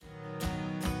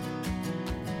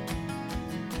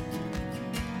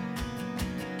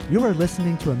You are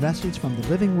listening to a message from the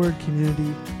Living Word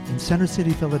community in Center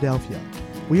City, Philadelphia.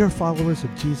 We are followers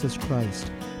of Jesus Christ,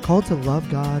 called to love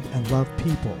God and love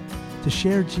people, to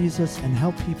share Jesus and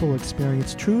help people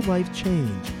experience true life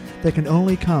change that can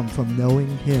only come from knowing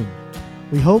Him.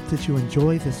 We hope that you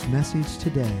enjoy this message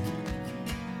today.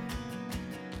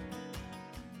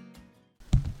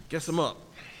 Guess I'm up.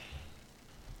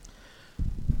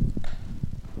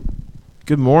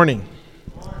 Good morning.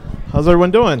 How's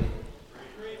everyone doing?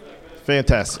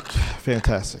 Fantastic.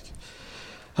 Fantastic.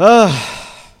 Let's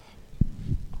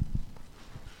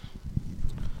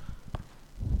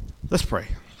pray.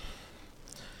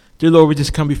 Dear Lord, we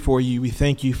just come before you. We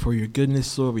thank you for your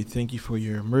goodness, Lord. We thank you for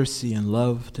your mercy and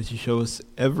love that you show us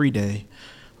every day,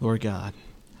 Lord God.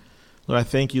 Lord, I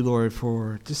thank you, Lord,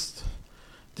 for just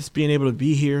being able to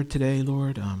be here today,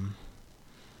 Lord.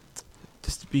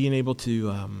 Just being able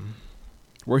to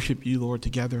worship you, Lord,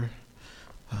 together.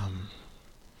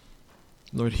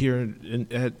 Lord, here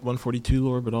at 142,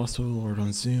 Lord, but also, Lord,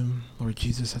 on Zoom. Lord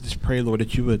Jesus, I just pray, Lord,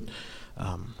 that you would,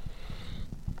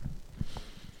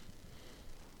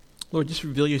 Lord, just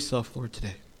reveal yourself, Lord,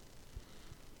 today.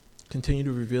 Continue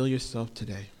to reveal yourself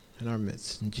today in our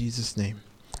midst. In Jesus' name,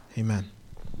 amen.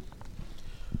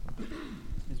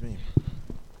 Excuse me.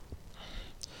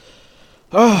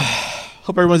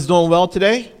 Hope everyone's doing well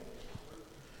today.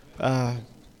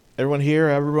 Everyone here,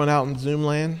 everyone out in Zoom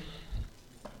land.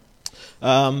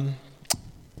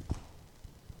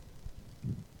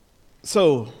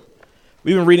 So,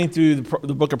 we've been reading through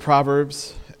the book of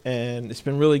Proverbs, and it's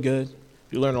been really good.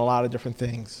 You learn a lot of different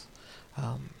things.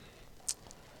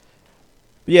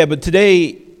 But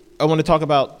today I want to talk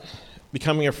about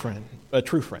becoming a friend, a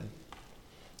true friend.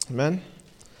 Amen?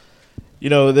 You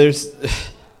know, there's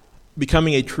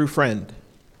becoming a true friend.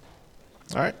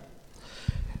 All right?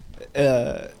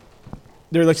 There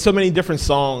are like so many different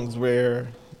songs where,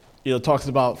 you know, it talks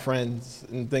about friends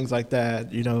and things like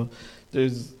that. You know,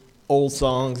 there's old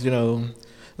songs, you know,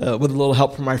 with a little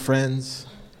help from my friends,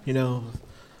 you know.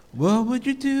 What would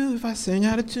you do if I sang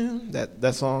out of tune?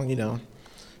 That song, you know.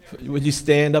 Would you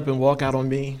stand up and walk out on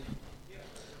me?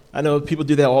 I know people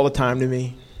do that all the time to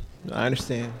me. I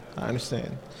understand.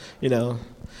 You know,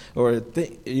 or,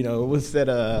 you know, what's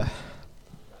that,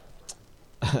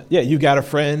 you got a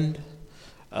friend.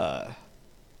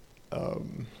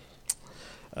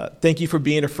 Thank you for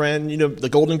being a friend. You know, the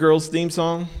Golden Girls theme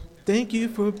song. Thank you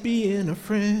for being a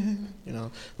friend. You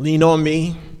know, lean on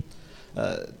me.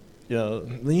 You know,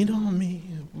 lean on me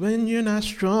when you're not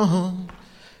strong.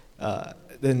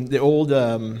 Then the old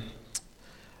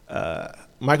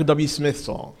Michael W. Smith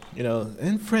song, you know,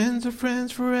 and friends are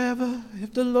friends forever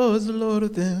if the Lord's the Lord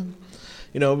of them.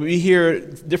 You know, we hear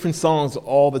different songs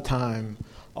all the time,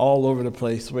 all over the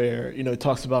place where, you know, it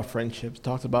talks about friendships,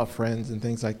 talks about friends and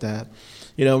things like that.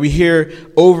 You know, we hear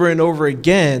over and over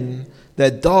again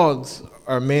that dogs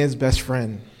are man's best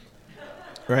friend,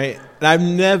 right? And I've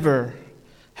never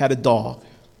had a dog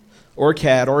or a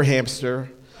cat or a hamster.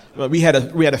 We had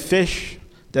a fish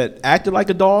that acted like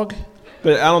a dog,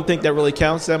 but I don't think that really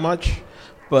counts that much.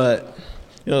 But,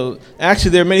 you know,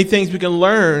 actually there are many things we can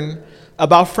learn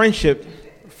about friendship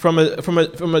from a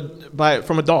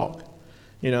dog.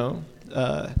 You know,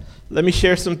 let me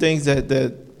share some things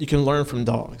that you can learn from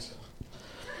dogs.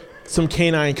 Some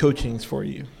canine coachings for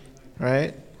you,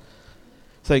 right?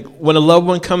 It's like when a loved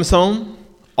one comes home,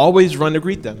 always run to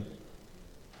greet them.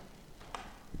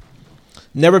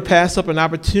 Never pass up an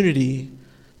opportunity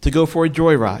to go for a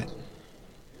joyride,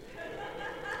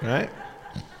 right?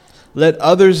 Let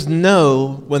others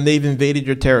know when they've invaded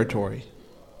your territory.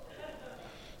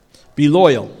 Be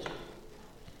loyal.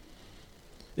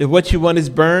 If what you want is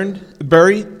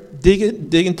buried,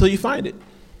 dig until you find it.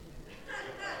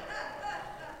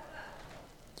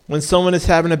 When someone is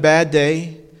having a bad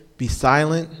day, be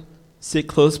silent, sit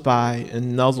close by,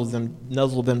 and nuzzle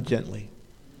them gently.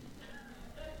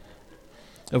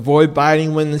 Avoid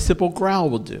biting when the simple growl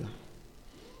will do.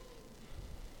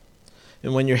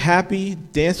 And when you're happy,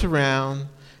 dance around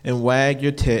and wag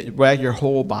your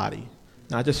whole body.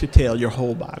 Not just your tail, your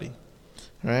whole body.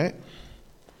 All right?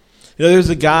 You know, there's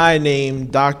a guy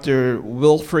named Dr.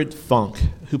 Wilfred Funk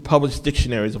who published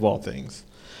dictionaries of all things.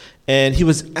 And he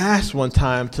was asked one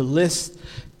time to list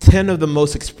 10 of the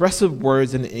most expressive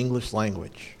words in the English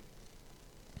language.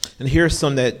 And here's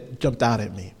some that jumped out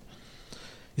at me.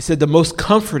 He said the most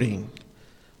comforting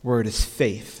word is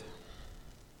faith.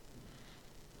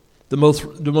 The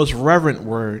most reverent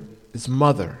word is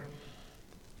mother.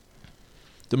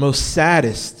 The most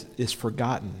saddest is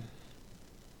forgotten.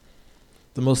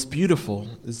 The most beautiful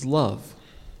is love.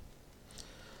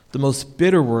 The most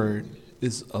bitter word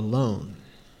is alone.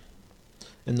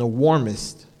 and the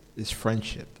warmest is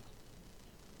friendship.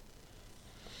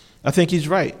 I think he's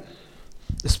right,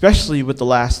 especially with the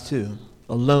last two,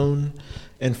 alone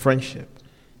and friendship.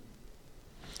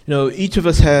 You know,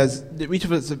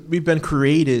 we've been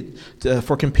created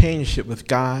for companionship with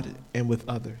God and with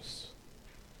others.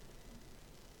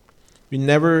 We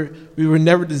were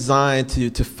never designed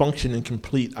to function in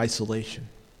complete isolation.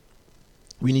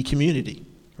 We need community,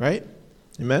 right?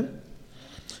 Amen?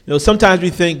 You know, sometimes we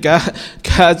think God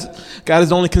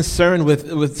is only concerned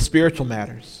with spiritual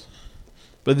matters.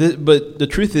 But the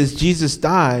truth is, Jesus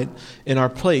died in our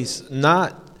place,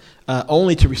 not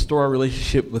only to restore our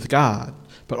relationship with God,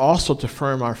 but also to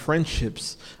firm our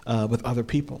friendships with other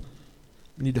people.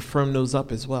 We need to firm those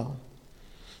up as well.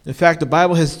 In fact, the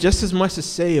Bible has just as much to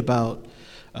say about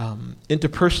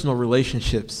interpersonal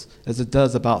relationships as it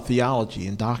does about theology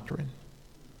and doctrine.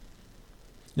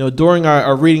 You know, during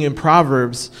our reading in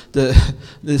Proverbs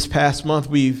this past month,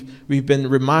 we've been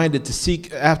reminded to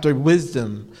seek after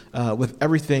wisdom with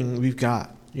everything we've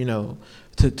got. You know,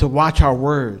 to watch our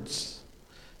words,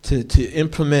 to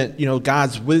implement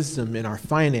God's wisdom in our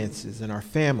finances and our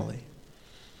family.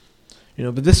 You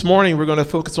know, but this morning we're going to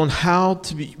focus on how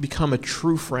to become a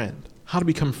true friend, how to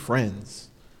become friends,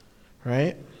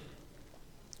 right?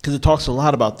 Because it talks a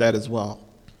lot about that as well.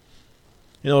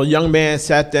 You know, a young man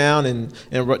sat down and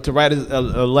to write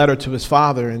a letter to his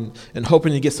father and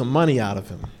hoping to get some money out of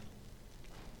him.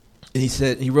 And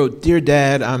he wrote, "Dear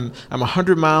Dad, I'm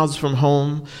 100 miles from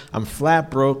home. I'm flat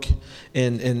broke,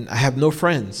 and I have no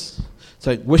friends. It's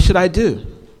like, what should I do?"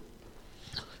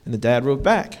 And the dad wrote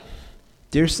back,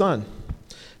 "Dear son,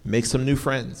 make some new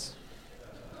friends."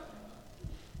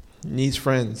 He needs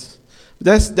friends.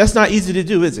 But that's not easy to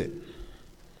do, is it?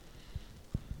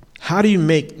 How do you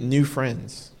make new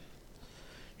friends?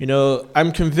 You know,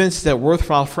 I'm convinced that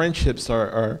worthwhile friendships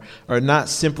are not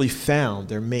simply found,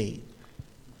 they're made.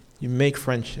 You make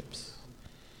friendships.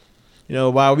 You know,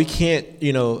 while we can't,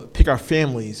 pick our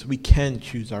families, we can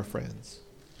choose our friends.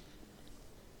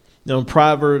 You know, in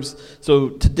Proverbs, so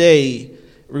today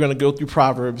we're going to go through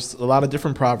Proverbs, a lot of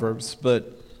different Proverbs,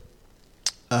 but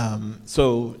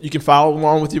so you can follow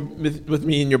along with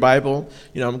me in your Bible.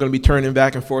 You know, I'm going to be turning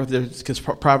back and forth because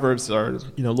Proverbs are,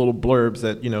 little blurbs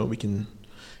that, we can,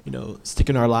 stick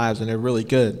in our lives, and they're really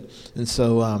good. And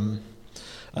so,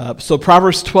 so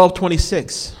Proverbs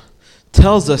 12:26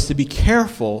 tells us to be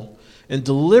careful and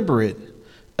deliberate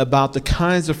about the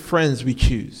kinds of friends we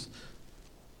choose.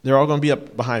 They're all going to be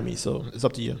up behind me, so it's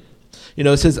up to you. You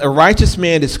know, it says, "A righteous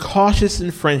man is cautious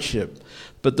in friendship,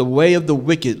 but the way of the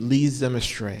wicked leads them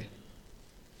astray."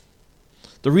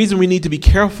 The reason we need to be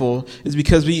careful is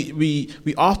because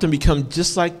we often become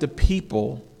just like the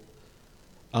people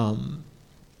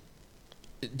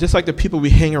we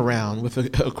hang around with,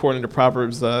 according to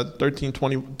Proverbs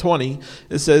 13:20.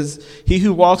 It says, "He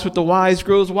who walks with the wise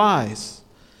grows wise,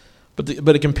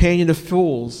 but a companion of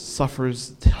fools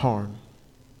suffers harm."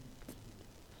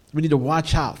 We need to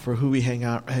watch out for who we hang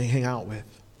out with.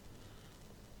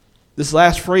 This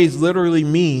last phrase literally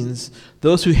means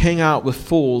those who hang out with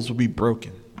fools will be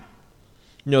broken.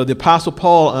 You know, the Apostle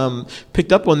Paul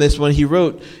picked up on this when he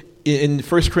wrote in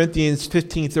 1 Corinthians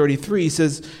 15:33. He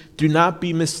says, "Do not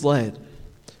be misled.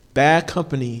 Bad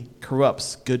company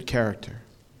corrupts good character."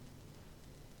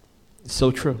 It's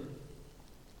so true.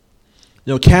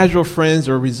 You know, casual friends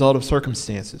are a result of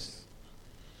circumstances.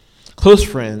 Close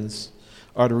friends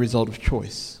are the result of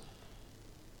choice.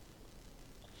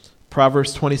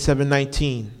 Proverbs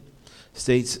 27:19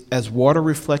 states, "As water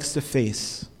reflects the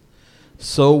face,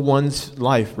 so one's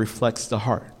life reflects the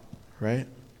heart," right?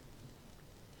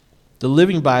 The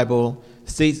Living Bible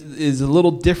is a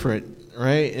little different,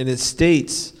 right? And it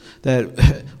states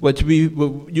that what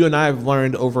you and I have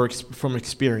learned from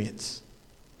experience.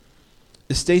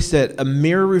 It states that a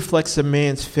mirror reflects a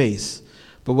man's face,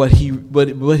 but what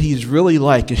he's really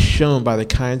like is shown by the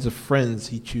kinds of friends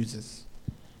he chooses.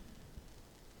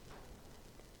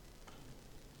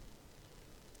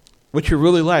 What you're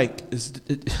really like is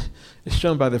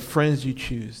shown by the friends you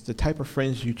choose, the type of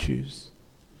friends you choose.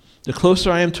 The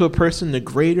closer I am to a person, the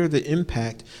greater the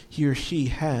impact he or she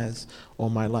has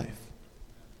on my life.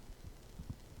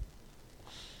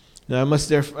 Now,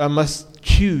 I must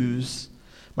choose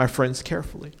my friends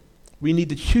carefully. We need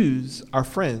to choose our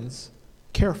friends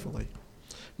carefully,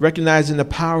 recognizing the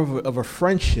power of a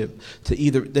friendship that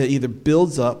either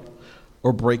builds up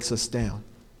or breaks us down.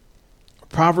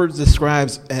 Proverbs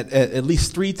describes at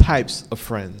least three types of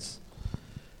friends.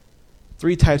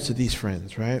 Three types of these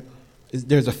friends, right?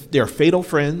 There are fatal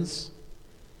friends,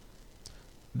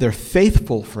 they're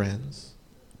faithful friends,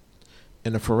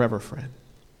 and a forever friend.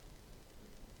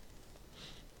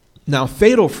 Now,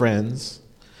 fatal friends,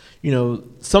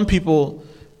 some people,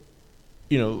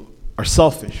 are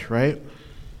selfish, right?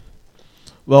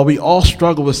 Well, we all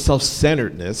struggle with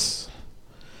self-centeredness.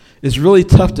 It's really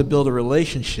tough to build a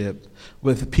relationship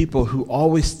with people who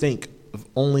always think of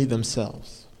only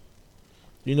themselves.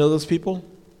 You know those people?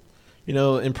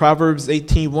 In Proverbs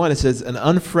 18:1, it says, an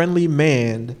unfriendly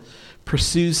man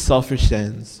pursues selfish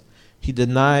ends. He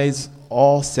denies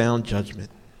all sound judgment.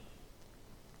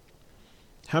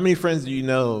 How many friends do you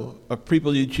know, or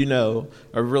people that you know,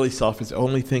 are really selfish,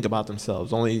 only think about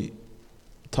themselves, only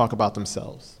talk about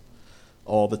themselves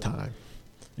all the time?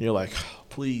 And you're like, oh,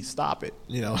 please stop it.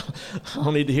 I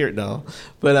don't need to hear it now.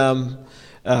 But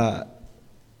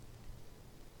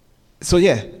so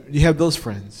yeah, you have those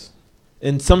friends,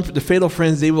 and the fatal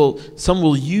friends, some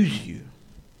will use you,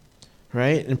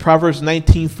 right? In Proverbs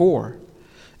 19:4,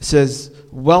 it says,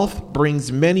 wealth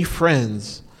brings many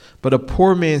friends, but a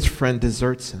poor man's friend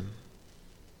deserts him.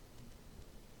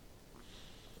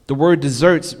 The word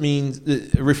deserts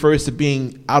it refers to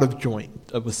being out of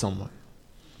joint with someone.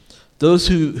 Those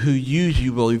who use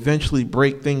you will eventually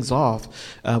break things off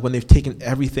when they've taken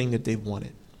everything that they've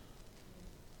wanted.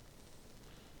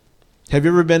 Have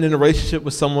you ever been in a relationship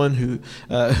with someone who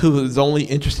is only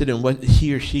interested in what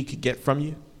he or she could get from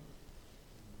you?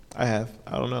 I have.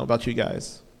 I don't know about you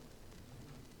guys.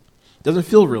 Doesn't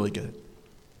feel really good.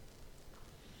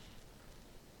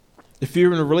 If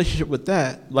you're in a relationship with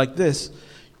that, like this,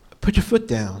 put your foot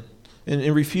down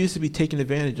and refuse to be taken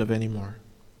advantage of anymore.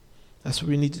 That's what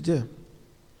we need to do.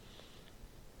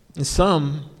 And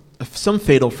some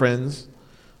fatal friends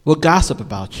will gossip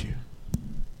about you.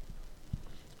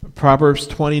 Proverbs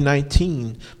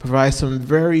 20:19 provides some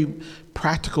very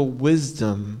practical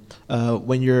wisdom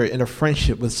when you're in a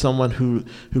friendship with someone who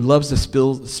loves to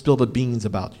spill the beans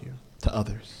about you to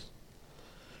others.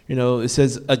 It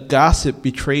says, a gossip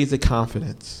betrays a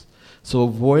confidence, so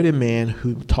avoid a man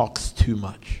who talks too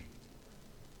much.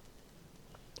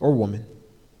 Or woman.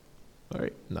 All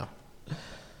right, no.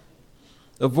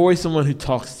 Avoid someone who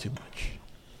talks too much.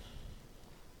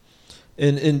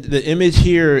 And the image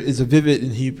here is vivid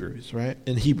in Hebrews, right?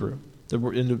 In Hebrew,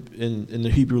 in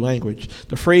the Hebrew language.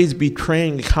 The phrase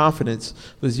betraying confidence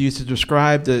was used to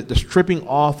describe the stripping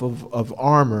off of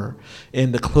armor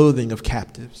and the clothing of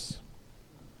captives.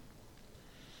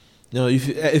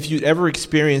 If you ever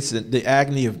experienced the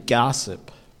agony of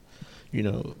gossip,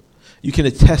 you can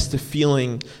attest to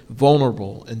feeling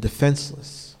vulnerable and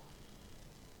defenseless.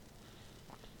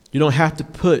 You don't have to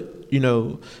put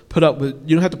up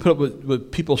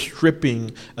with people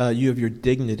stripping you of your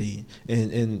dignity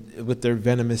and with their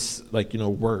venomous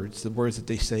words, the words that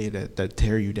they say that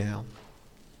tear you down.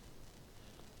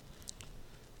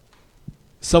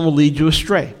 Some will lead you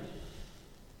astray.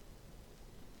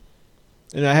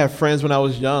 And I have friends when I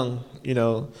was young,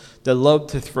 that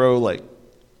loved to throw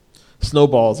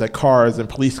snowballs at cars and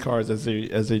police cars as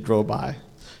they drove by,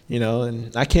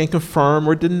 and I can't confirm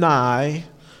or deny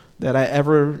that I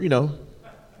ever,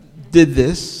 did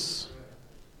this.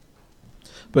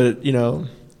 But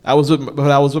I was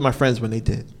with my friends when they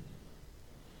did.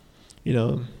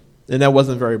 And that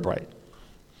wasn't very bright.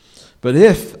 But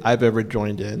if I've ever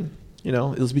joined in,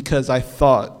 it was because I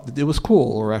thought that it was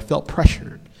cool or I felt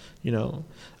pressured.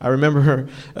 I remember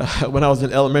when I was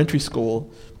in elementary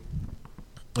school.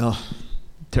 Oh,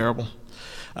 terrible.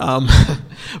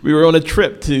 We were on a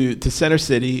trip to Center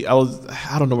City.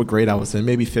 I don't know what grade I was in,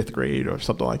 maybe 5th grade or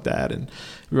something like that. And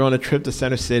we were on a trip to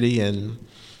Center City, and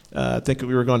I think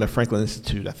we were going to Franklin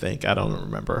Institute, I don't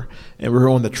remember. And we were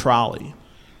on the trolley.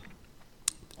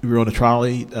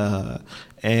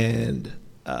 And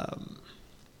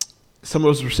some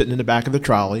of us were sitting in the back of the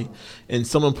trolley, and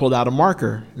someone pulled out a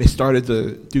marker. And they started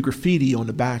to do graffiti on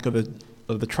the back of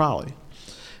the trolley.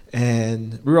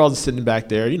 And we were all just sitting back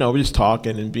there, we're just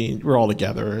talking and we're all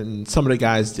together. And some of the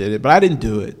guys did it, but I didn't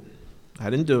do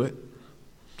it.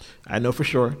 I know for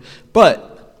sure.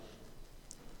 But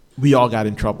we all got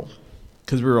in trouble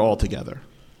because we were all together.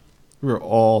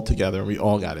 And we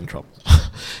all got in trouble.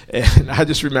 And I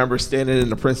just remember standing in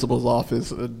the principal's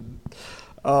office. And,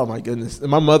 oh, my goodness.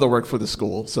 And my mother worked for the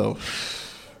school, so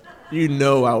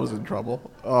I was in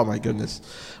trouble. Oh, my goodness.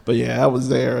 But, yeah, I was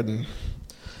there, and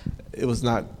it was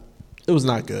not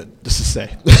good, just to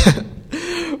say.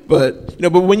 But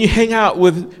when you hang out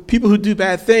with people who do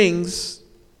bad things,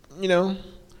 we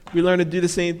learn to do the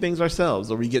same things ourselves,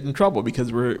 or we get in trouble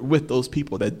because we're with those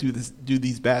people that do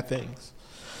these bad things.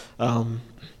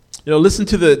 Listen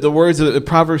to the words of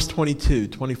Proverbs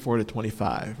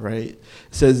 22:24-25, right? It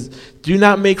says, "Do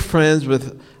not make friends with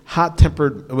a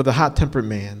hot-tempered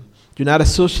man, Do not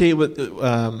associate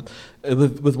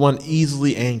with one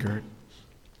easily angered,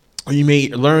 or you may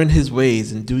learn his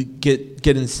ways and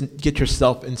get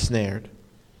yourself ensnared.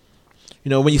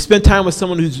 When you spend time with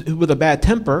someone who's with a bad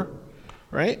temper,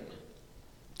 right?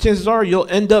 Chances are you'll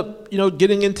end up,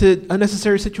 getting into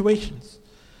unnecessary situations.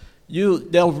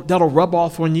 That'll rub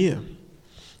off on you.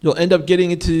 You'll end up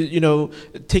getting into,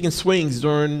 taking swings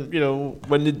during,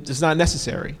 when it's not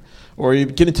necessary, or you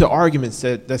get into arguments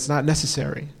that's not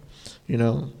necessary.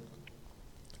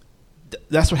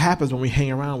 That's what happens when we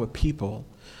hang around with people,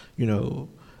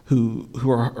 who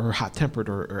are hot-tempered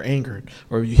or angered,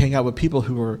 or you hang out with people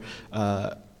who are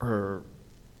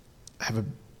have a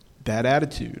bad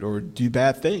attitude or do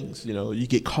bad things. You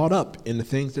get caught up in the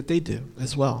things that they do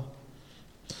as well.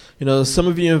 Some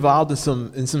of you are involved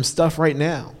in some stuff right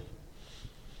now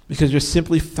because you're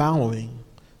simply following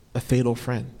a fatal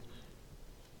friend.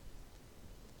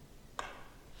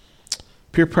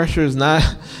 Peer pressure is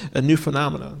not a new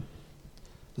phenomenon.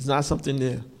 It's not something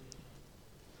new.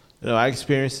 I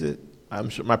experienced it. I'm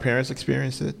sure my parents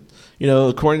experienced it.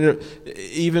 According to,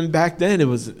 even back then, it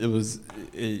was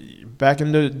back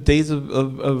in the days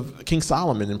of King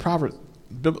Solomon and Proverbs.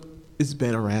 It's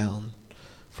been around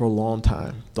for a long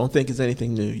time. Don't think it's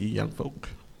anything new, you young folk.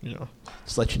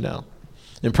 Just let you know.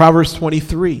 In Proverbs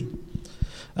 23,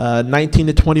 19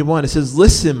 to 21, it says,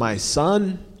 "Listen, my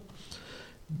son,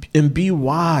 and be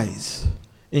wise,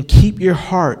 and keep your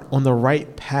heart on the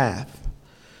right path.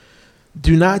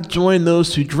 Do not join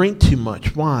those who drink too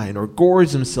much wine or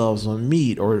gorge themselves on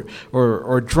meat or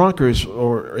drunkards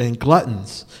and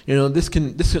gluttons." This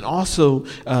can also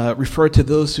refer to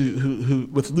those who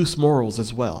with loose morals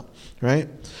as well, right?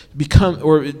 Become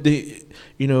poor,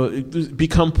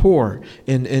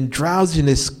 and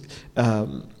drowsiness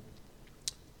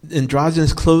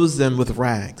clothes them with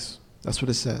rags. That's what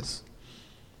it says.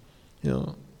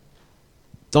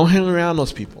 Don't hang around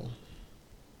those people.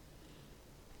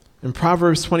 In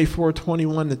Proverbs 24,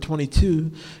 21 to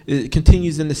 22, it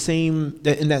continues in that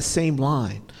same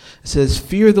line. It says,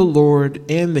 "Fear the Lord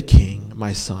and the king,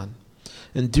 my son,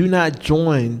 and do not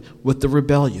join with the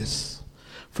rebellious.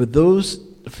 For those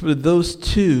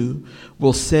two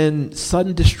will send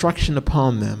sudden destruction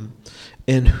upon them,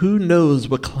 and who knows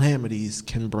what calamities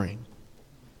can bring."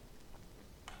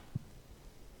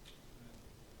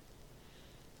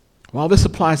 While this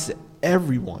applies to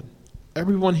everyone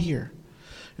here,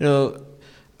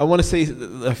 I want to say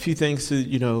a few things to,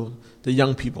 the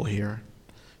young people here,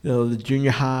 the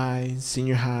junior high,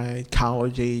 senior high,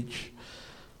 college age.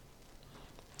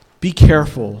 Be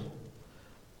careful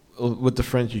with the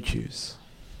friends you choose.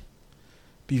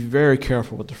 Be very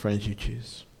careful with the friends you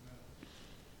choose.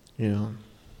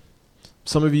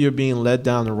 Some of you are being led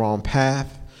down the wrong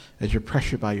path as you're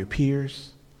pressured by your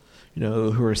peers,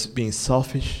 who are being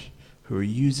selfish, who are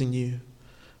using you,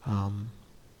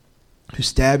 who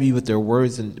stab you with their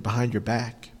words and behind your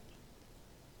back.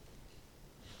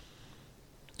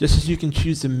 Just as you can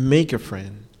choose to make a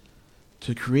friend,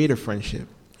 to create a friendship,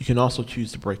 you can also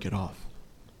choose to break it off.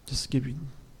 Just to give you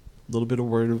a little bit of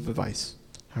word of advice.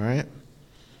 All right?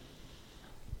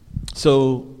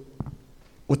 So,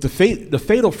 with the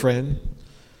fatal friend,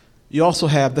 you also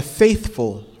have the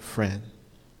faithful friend.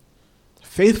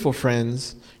 Faithful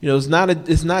friends, it's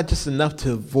not just enough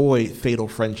to avoid fatal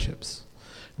friendships.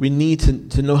 We need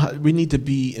to know how, we need to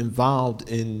be involved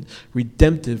in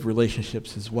redemptive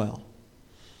relationships as well.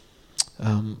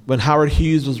 When Howard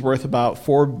Hughes was worth about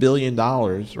 $4 billion,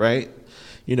 right?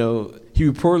 He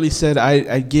reportedly said,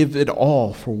 "I give it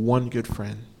all for one good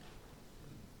friend."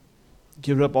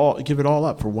 Give it all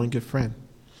up for one good friend.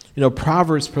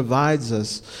 Proverbs provides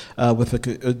us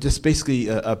with just basically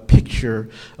a picture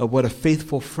of what a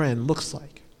faithful friend looks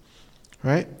like,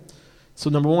 right? So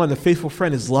number one, the faithful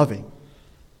friend is loving.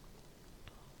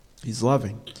 He's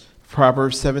loving.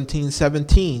 Proverbs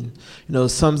 17:17,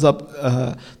 sums up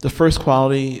the first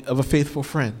quality of a faithful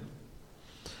friend.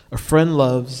 A friend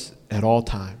loves at all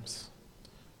times,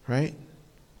 right?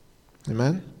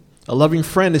 Amen? A loving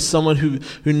friend is someone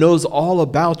who knows all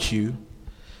about you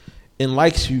and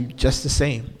likes you just the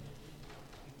same.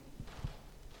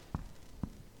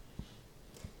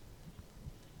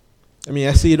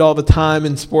 I see it all the time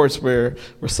in sports where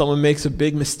someone makes a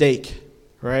big mistake,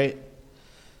 right?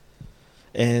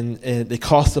 And it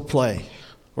costs the play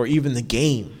or even the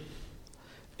game.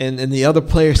 And the other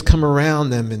players come around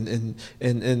them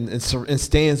and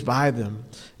stands by them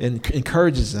and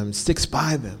encourages them, sticks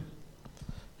by them.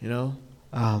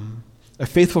 A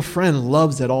faithful friend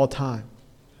loves at all time.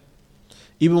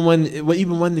 Even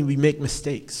when we make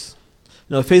mistakes.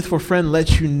 A faithful friend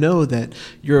lets you know that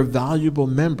you're a valuable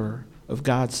member of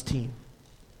God's team.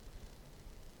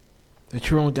 that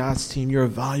you're on God's team. You're a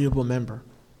valuable member.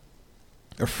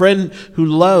 A friend who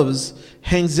loves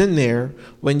hangs in there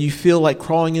when you feel like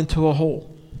crawling into a hole.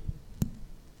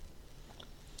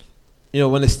 You know,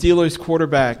 when the Steelers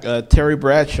quarterback, Terry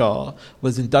Bradshaw,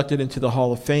 was inducted into the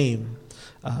Hall of Fame,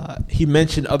 he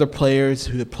mentioned other players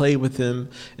who had played with him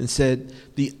and said,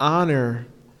 the honor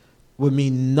would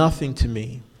mean nothing to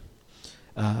me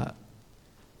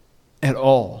at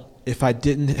all if I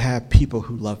didn't have people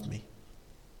who loved me.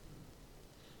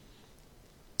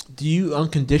 Do you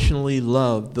unconditionally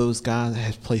love those God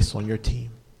has placed on your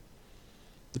team?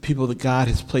 The people that God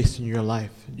has placed in your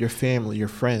life, your family, your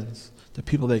friends, the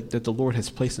people that the Lord has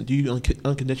placed in. Do you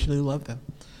unconditionally love them?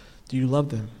 Do you love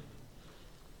them?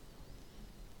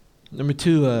 Number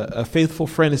 2, a faithful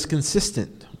friend is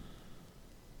consistent.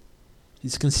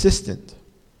 He's consistent.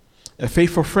 A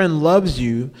faithful friend loves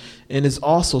you and is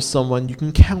also someone you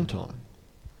can count on.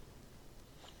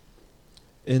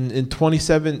 In Proverbs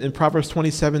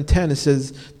 27:10, it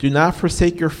says, "Do not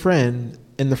forsake your friend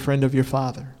and the friend of your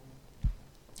father."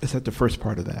 It's at the first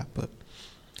part of that, but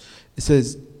it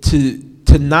says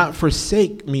to not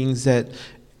forsake means that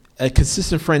a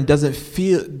consistent friend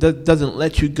doesn't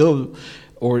let you go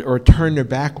or turn their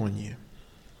back on you.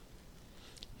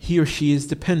 He or she is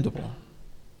dependable.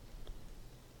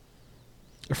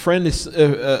 A friend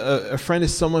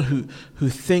is someone who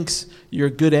thinks you're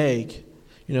a good egg,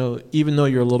 you know, even though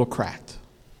you're a little cracked,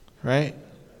 right?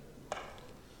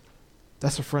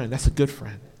 That's a friend. That's a good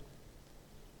friend.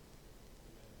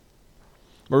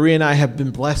 Maria and I have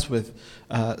been blessed with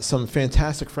some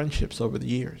fantastic friendships over the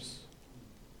years.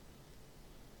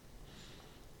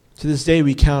 To this day,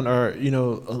 we count a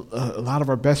lot of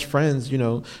our best friends,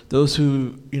 those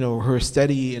who are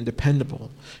steady and dependable.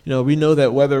 We know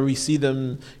that whether we see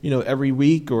them, every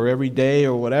week or every day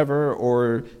or whatever,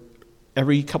 or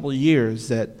every couple of years,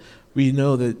 that we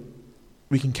know that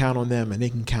we can count on them and they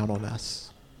can count on us.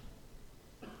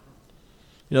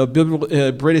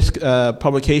 British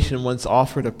publication once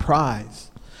offered a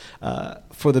prize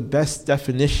for the best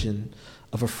definition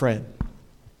of a friend.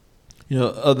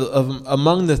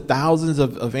 Among the thousands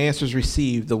of answers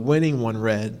received, the winning one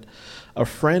read, "A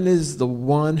friend is the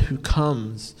one who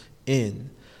comes in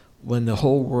when the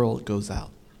whole world goes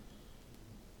out."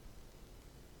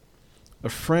 A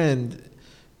friend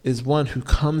is one who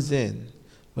comes in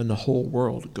when the whole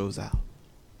world goes out.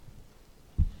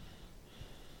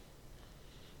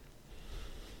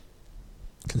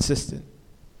 Consistent,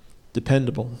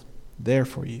 dependable, there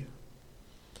for you.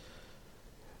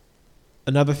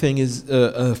 Another thing is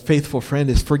a faithful friend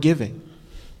is forgiving.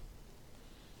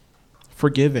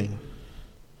 Forgiving.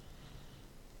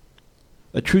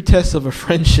 A true test of a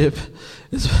friendship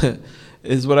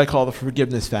is what I call the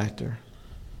forgiveness factor.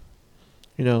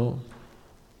 When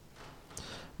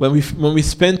we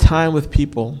spend time with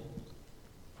people,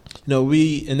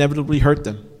 we inevitably hurt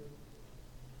them.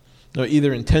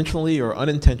 Either intentionally or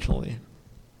unintentionally.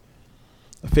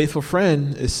 A faithful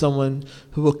friend is someone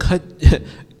who will cut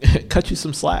you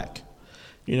some slack,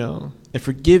 and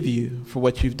forgive you for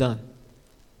what you've done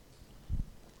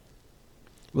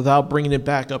without bringing it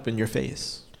back up in your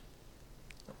face.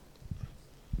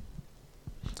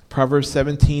 Proverbs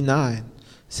 17:9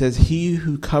 says, "He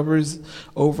who covers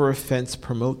over offense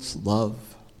promotes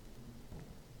love,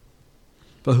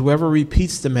 but whoever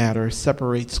repeats the matter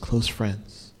separates close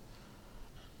friends."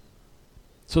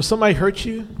 So if somebody hurts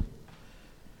you,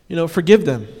 forgive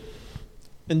them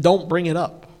and don't bring it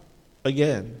up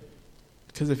again.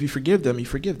 Because if you forgive them,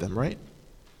 right?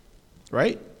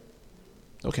 Right?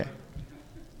 Okay.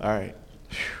 All right.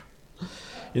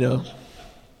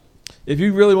 If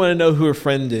you really want to know who a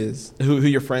friend is, who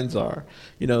your friends are,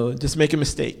 just make a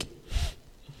mistake.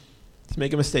 Just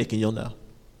make a mistake and you'll know.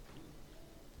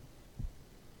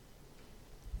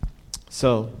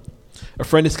 So, a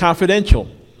friend is confidential.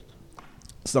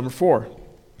 It's number 4.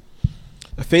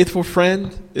 A faithful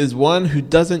friend is one who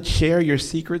doesn't share your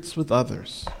secrets with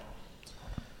others.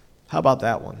 How about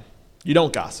that one? You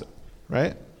don't gossip,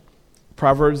 right?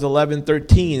 Proverbs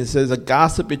 11:13 says, "A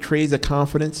gossip betrays a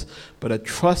confidence, but a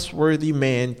trustworthy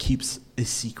man keeps a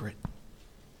secret."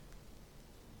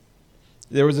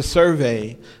 There was a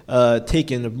survey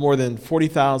taken of more than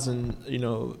 40,000,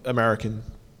 American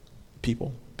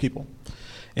people,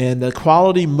 and the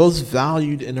quality most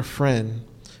valued in a friend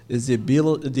is the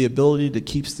ability to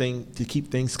keep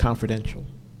things confidential.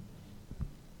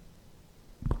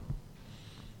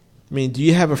 I mean, do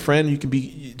you have a friend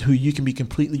who you can be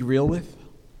completely real with?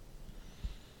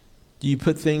 Do you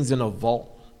put things in a vault,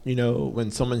 when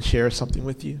someone shares something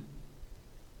with you?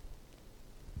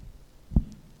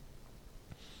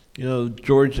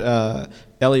 George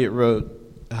Eliot wrote,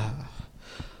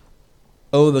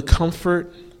 Oh, the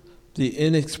comfort, the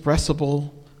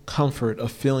inexpressible comfort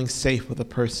of feeling safe with a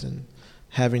person,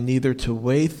 having neither to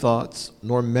weigh thoughts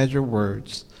nor measure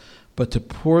words, but to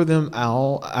pour them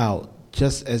all out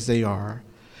just as they are,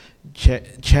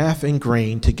 chaff and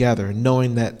grain together,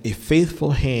 knowing that a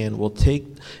faithful hand will take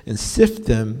and sift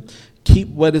them, keep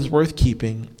what is worth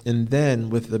keeping, and then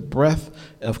with the breath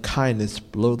of kindness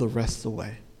blow the rest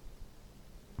away.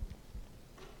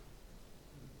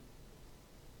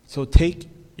 So take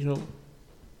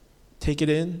it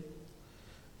in,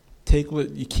 take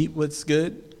what you keep what's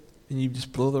good, and you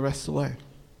just blow the rest away.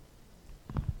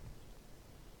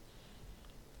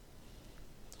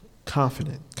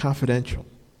 Confidential.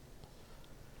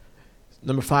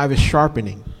 Number 5 is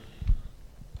sharpening.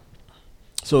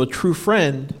 So a true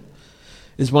friend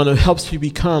is one who helps you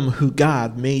become who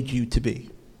God made you to be.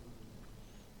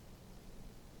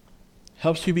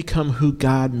 Helps you become who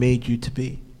God made you to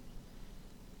be.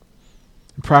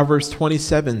 In Proverbs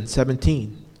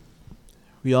 27:17,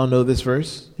 we all know this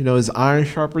verse. As iron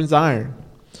sharpens iron,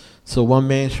 so one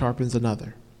man sharpens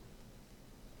another.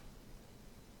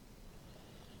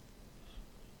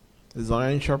 As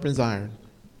iron sharpens iron,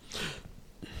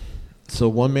 so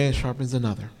one man sharpens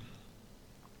another.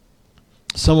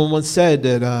 Someone once said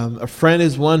that a friend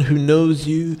is one who knows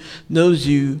you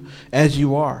as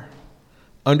you are,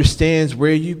 understands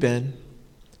where you've been,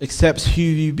 accepts who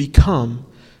you become,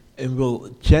 and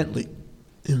will gently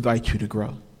invite you to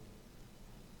grow.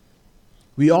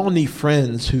 We all need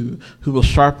friends who will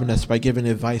sharpen us by giving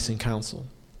advice and counsel.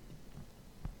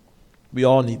 We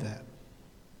all need that.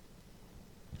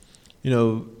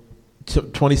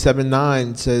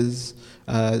 27:9 says,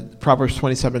 Proverbs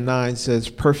 27:9 says,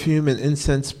 perfume and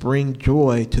incense bring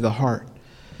joy to the heart,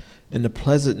 and the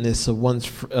pleasantness of one's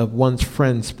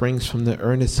friend springs from the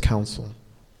earnest counsel.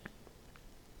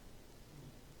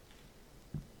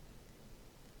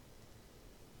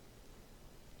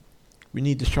 We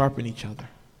need to sharpen each other.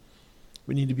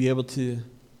 We need to be able to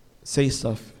say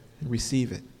stuff and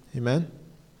receive it. Amen?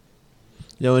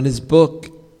 In his book,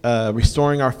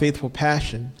 Restoring Our Faithful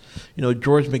Passion,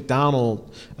 George MacDonald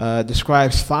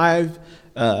describes 5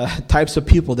 types of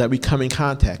people that we come in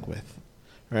contact with,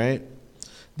 right?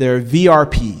 There are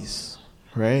VRPs,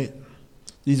 right?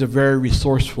 These are very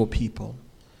resourceful people,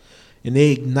 and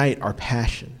they ignite our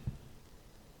passion.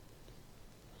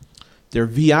 They're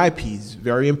VIPs,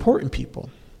 very important people,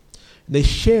 and they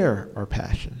share our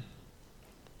passion.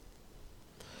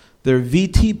 They're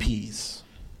VTPs,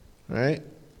 right?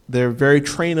 They're very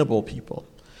trainable people,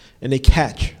 and they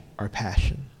catch our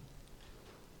passion.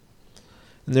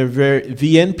 And they're very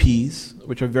VNPs,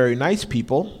 which are very nice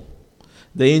people.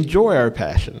 They enjoy our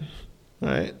passion,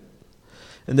 right?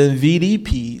 And then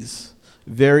VDPs,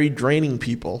 very draining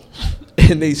people,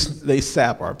 and they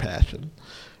sap our passion,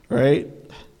 right?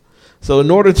 So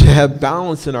in order to have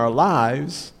balance in our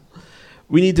lives,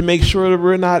 we need to make sure that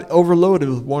we're not overloaded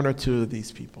with one or two of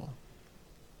these people.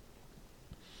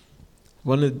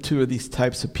 One or two of these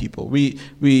types of people. We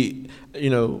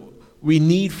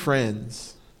need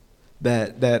friends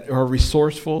that are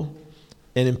resourceful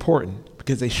and important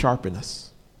because they sharpen us.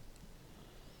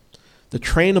 The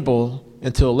trainable,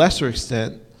 and to a lesser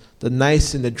extent, the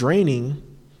nice and the draining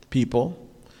people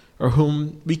are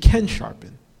whom we can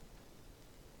sharpen.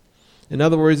 In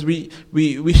other words, we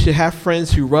should have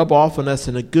friends who rub off on us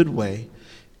in a good way,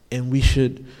 and we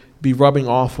should be rubbing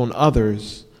off on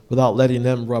others without letting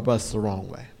them rub us the wrong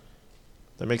way.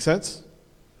 That make sense?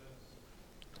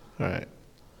 All right.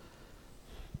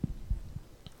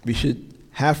 We should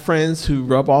have friends who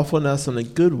rub off on us in a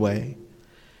good way,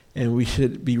 and we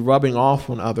should be rubbing off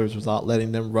on others without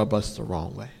letting them rub us the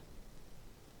wrong way.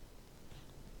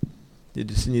 You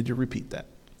just need to repeat that.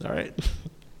 All right?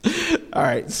 All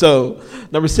right, so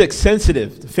number 6,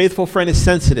 sensitive. The faithful friend is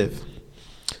sensitive.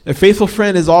 A faithful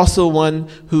friend is also one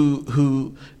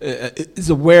who is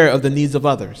aware of the needs of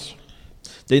others.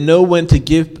 They know when to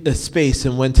give a space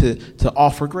and when to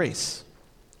offer grace,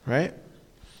 right?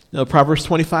 Proverbs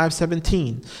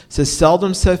 25:17 says,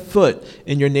 seldom set foot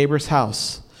in your neighbor's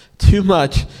house. Too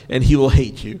much and he will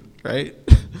hate you, right?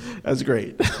 That's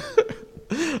great.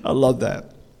 I love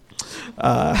that.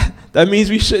 That means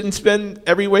we shouldn't spend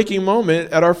every waking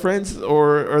moment at our friends,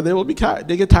 or they will be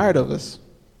they get tired of us.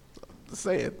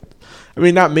 Say it. I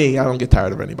mean, not me. I don't get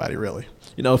tired of anybody, really.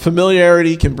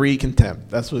 Familiarity can breed contempt.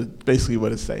 That's basically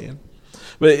what it's saying.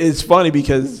 But it's funny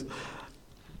because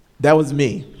that was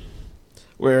me.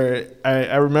 Where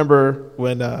I remember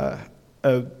when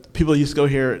people used to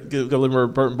go live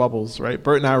with Bert and Bubbles, right?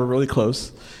 Bert and I were really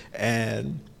close,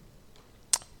 and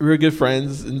we were good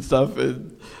friends and stuff.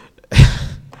 And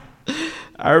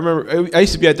I remember I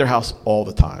used to be at their house all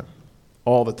the time.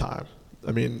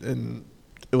 I mean, and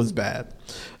it was bad.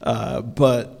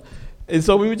 And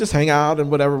so we would just hang out and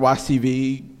whatever, watch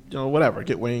TV, whatever,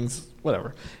 get wings,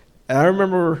 whatever. And I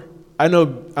remember, I know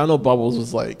Bubbles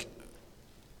was like,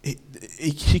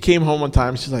 she came home one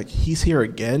time. She's like, he's here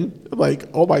again? I'm like,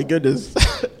 oh my goodness.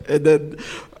 And then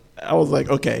I was like,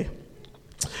 okay,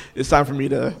 it's time for me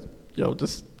to,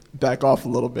 just back off a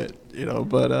little bit,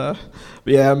 But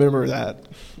yeah, I remember that.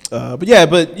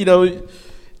 But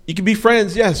you can be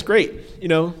friends. Yes, great.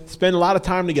 Spend a lot of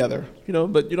time together.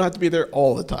 But you don't have to be there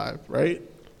all the time, right?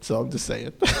 So I'm just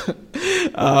saying.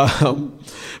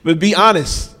 But be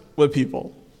honest with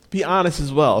people. Be honest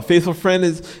as well. A faithful friend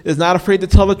is not afraid to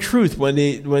tell the truth when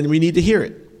we need to hear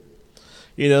it.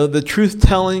 The truth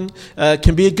telling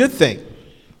can be a good thing.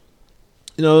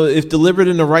 If delivered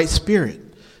in the right spirit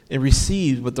and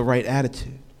received with the right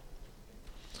attitude.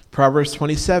 Proverbs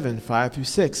 27,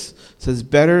 5-6 says,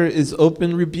 better is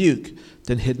open rebuke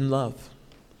than hidden love.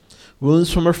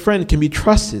 Wounds from a friend can be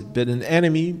trusted, but an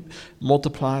enemy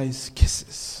multiplies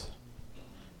kisses.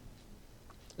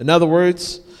 In other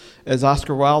words, as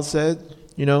Oscar Wilde said,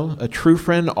 a true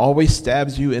friend always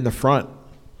stabs you in the front.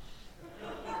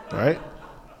 Right?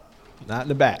 Not in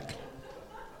the back.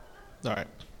 All right.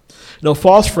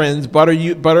 False friends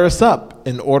butter us up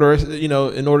in order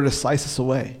to slice us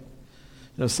away.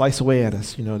 Slice away at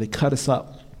us. They cut us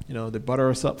up. They butter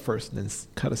us up first and then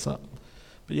cut us up.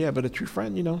 But a true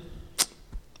friend,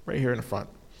 right here in the front.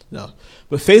 No.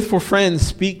 But faithful friends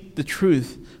speak the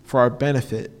truth for our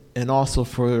benefit and also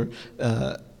for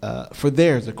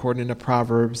theirs, according to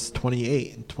Proverbs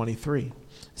 28 and 23.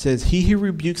 It says, he who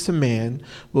rebukes a man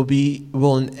will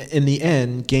in the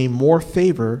end gain more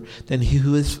favor than he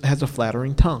who has a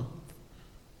flattering tongue.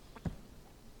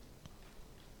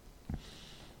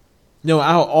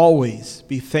 I'll always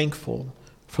be thankful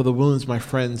for the wounds my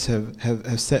friends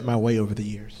have set my way over the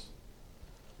years.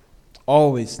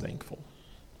 Always thankful.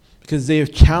 Because they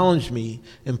have challenged me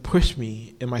and pushed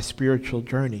me in my spiritual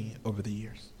journey over the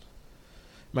years.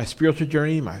 My spiritual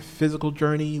journey, my physical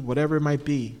journey, whatever it might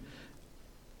be,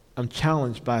 I'm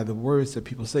challenged by the words that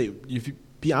people say. If you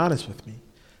be honest with me,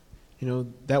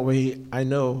 that way I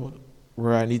know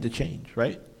where I need to change,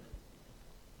 right?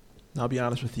 And I'll be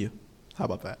honest with you. How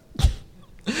about that?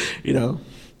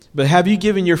 But have you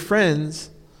given your friends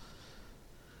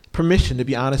permission to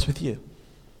be honest with you?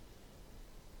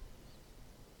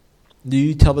 Do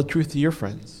you tell the truth to your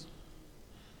friends?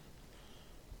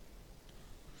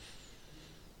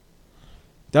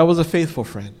 That was a faithful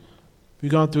friend.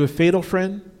 We've gone through a fatal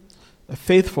friend, a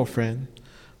faithful friend,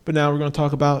 but now we're going to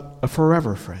talk about a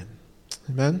forever friend.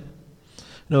 Amen?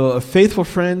 A faithful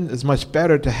friend is much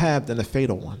better to have than a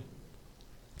fatal one.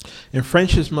 And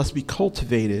friendships must be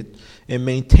cultivated and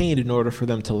maintained in order for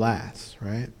them to last,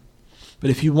 right? But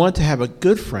if you want to have a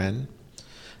good friend,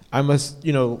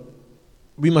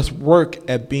 we must work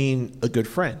at being a good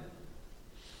friend.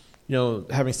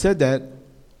 Having said that,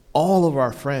 all of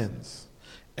our friends,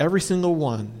 every single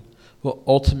one, will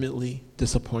ultimately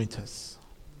disappoint us.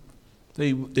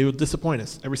 They will disappoint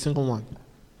us, every single one.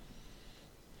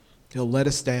 They'll let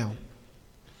us down.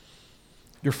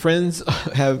 Your friends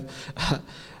have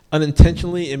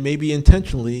unintentionally and maybe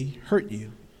intentionally hurt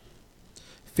you,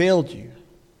 failed you,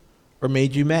 or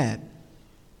made you mad.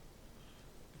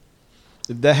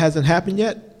 If that hasn't happened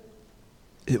yet,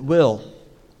 it will.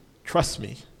 Trust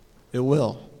me, it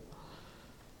will.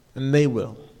 And they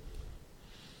will.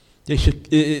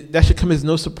 That should come as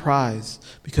no surprise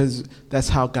because that's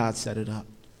how God set it up.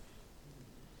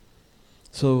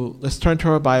 So let's turn to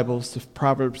our Bibles to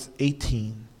Proverbs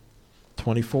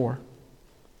 18:24.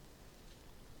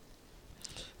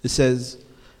 It says,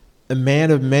 a man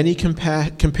of many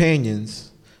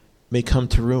companions may come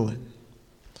to ruin,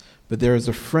 but there is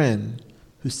a friend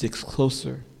who sticks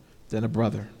closer than a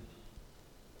brother.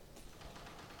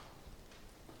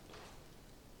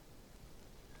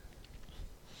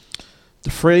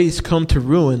 The phrase come to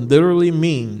ruin literally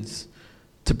means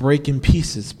to break in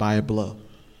pieces by a blow.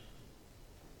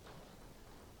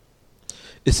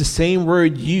 It's the same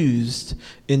word used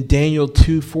in Daniel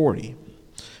 2:40.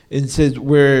 It says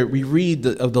where we read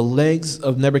of the legs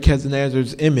of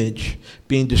Nebuchadnezzar's image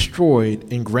being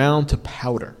destroyed and ground to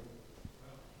powder.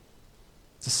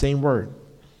 It's the same word.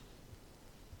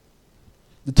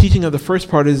 The teaching of the first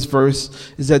part of this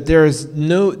verse is that there's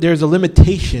a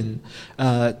limitation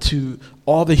to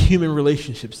all the human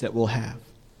relationships that we'll have.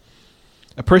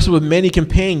 A person with many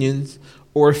companions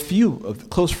or a few of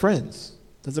close friends,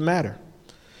 doesn't matter,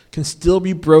 can still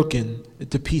be broken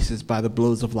into pieces by the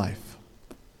blows of life.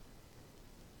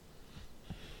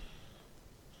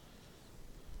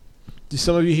 Do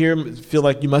some of you here feel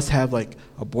like you must have like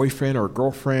a boyfriend or a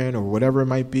girlfriend or whatever it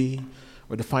might be,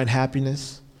 or to find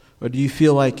happiness? Or do you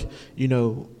feel like,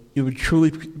 you would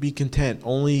truly be content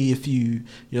only if you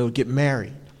get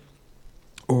married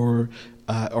or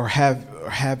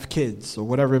have kids or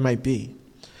whatever it might be?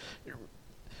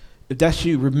 If that's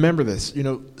you, remember this.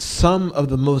 Some of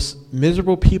the most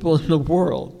miserable people in the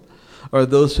world are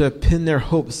those who have pinned their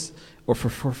hopes or for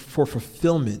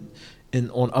fulfillment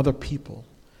on other people,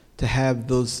 to have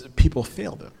those people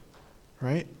fail them,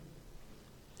 right?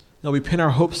 No, we pin our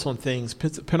hopes on things,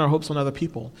 pin our hopes on other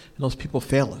people, and those people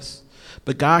fail us.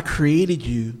 But God created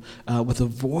you with a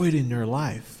void in your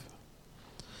life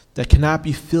that cannot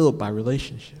be filled by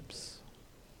relationships.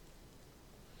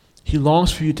 He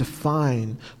longs for you to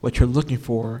find what you're looking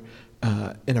for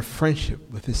in a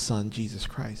friendship with his son, Jesus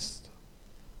Christ.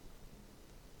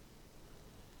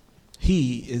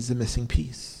 He is the missing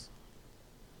piece.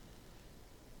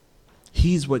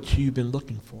 He's what you've been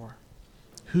looking for.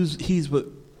 He's what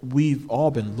we've all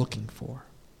been looking for.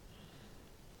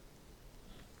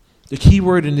 The key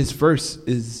word in this verse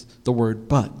is the word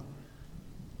but.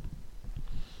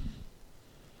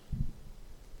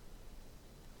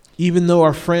 Even though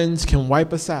our friends can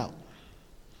wipe us out,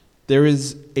 there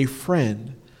is a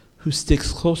friend who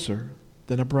sticks closer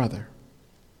than a brother.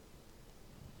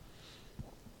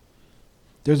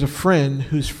 There's a friend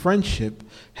whose friendship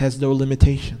has no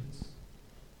limitations.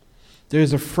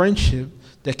 There's a friendship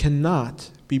that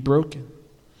cannot be broken.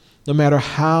 No matter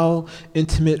how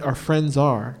intimate our friends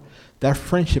are, that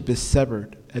friendship is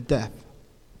severed at death.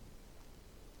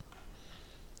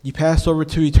 You pass over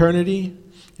to eternity,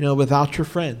 without your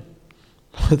friend,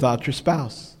 without your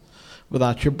spouse,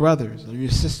 without your brothers or your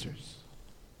sisters.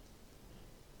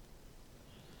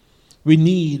 We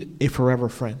need a forever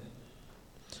friend,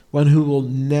 one who will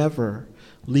never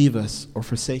leave us or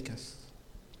forsake us.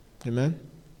 Amen?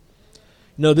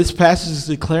 This passage is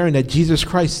declaring that Jesus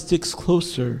Christ sticks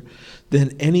closer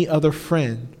than any other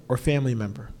friend or family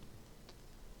member.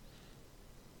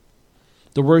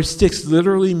 The word sticks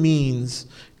literally means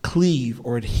cleave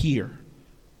or adhere,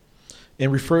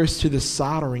 and refers to the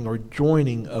soldering or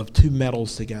joining of two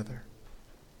metals together.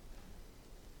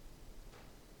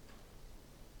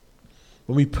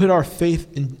 When we put our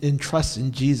faith and trust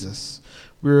in Jesus,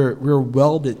 we're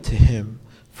welded to him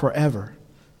forever.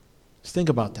 Just think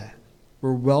about that.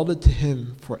 We're welded to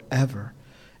him forever,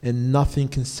 and nothing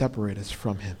can separate us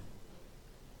from him.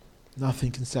 Nothing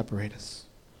can separate us.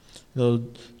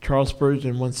 Charles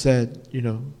Spurgeon once said,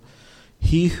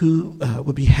 he who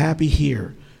would be happy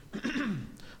here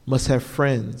must have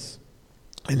friends,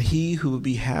 and he who would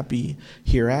be happy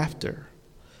hereafter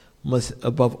must,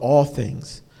 above all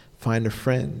things, find a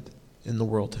friend in the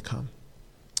world to come.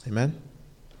 Amen?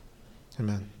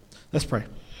 Amen. Let's pray.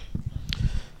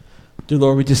 Dear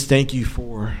Lord, we just thank you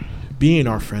for being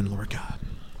our friend, Lord God.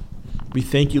 We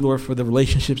thank you, Lord, for the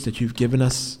relationships that you've given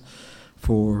us,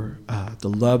 for the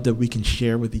love that we can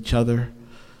share with each other.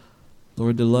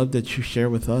 Lord, the love that you share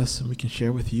with us and we can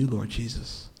share with you, Lord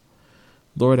Jesus.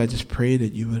 Lord, I just pray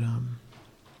that you would,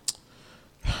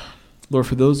 Lord,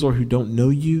 for those, Lord, who don't know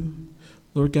you,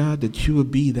 Lord God, that you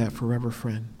would be that forever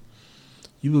friend.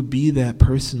 You would be that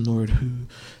person, Lord, who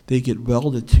they get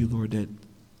welded to, Lord, that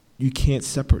you can't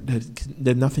separate,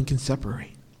 that nothing can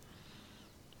separate.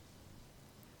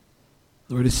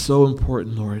 Lord, it's so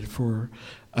important, Lord, for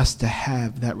us to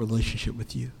have that relationship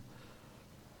with you.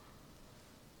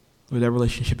 Lord, that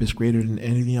relationship is greater than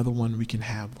any other one we can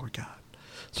have, Lord God.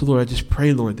 So, Lord, I just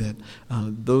pray, Lord, that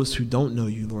those who don't know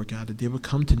you, Lord God, that they would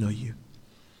come to know you.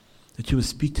 That you would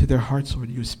speak to their hearts, Lord.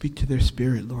 You would speak to their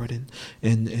spirit, Lord,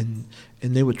 and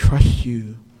they would trust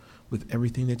you with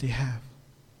everything that they have.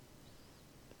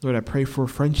 Lord, I pray for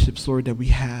friendships, Lord, that we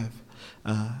have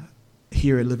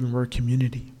here at Living Word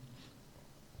Community.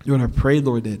 Lord, I pray,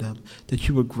 Lord, that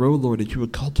you would grow, Lord, that you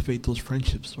would cultivate those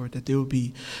friendships, Lord, that they would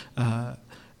be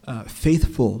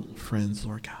faithful friends,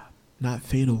 Lord God, not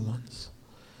fatal ones.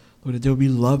 Lord, that they would be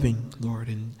loving, Lord,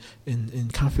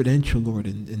 and confidential, Lord,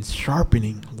 and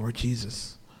sharpening, Lord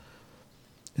Jesus,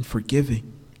 and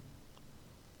forgiving.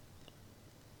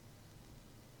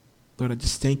 Lord, I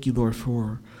just thank you, Lord,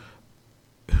 for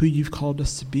who you've called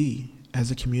us to be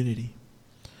as a community.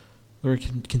 Lord,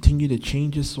 continue to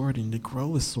change us, Lord, and to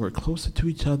grow us, Lord, closer to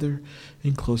each other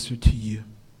and closer to you.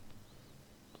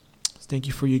 Thank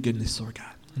you for your goodness, Lord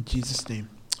God. In Jesus' name,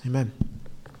 amen.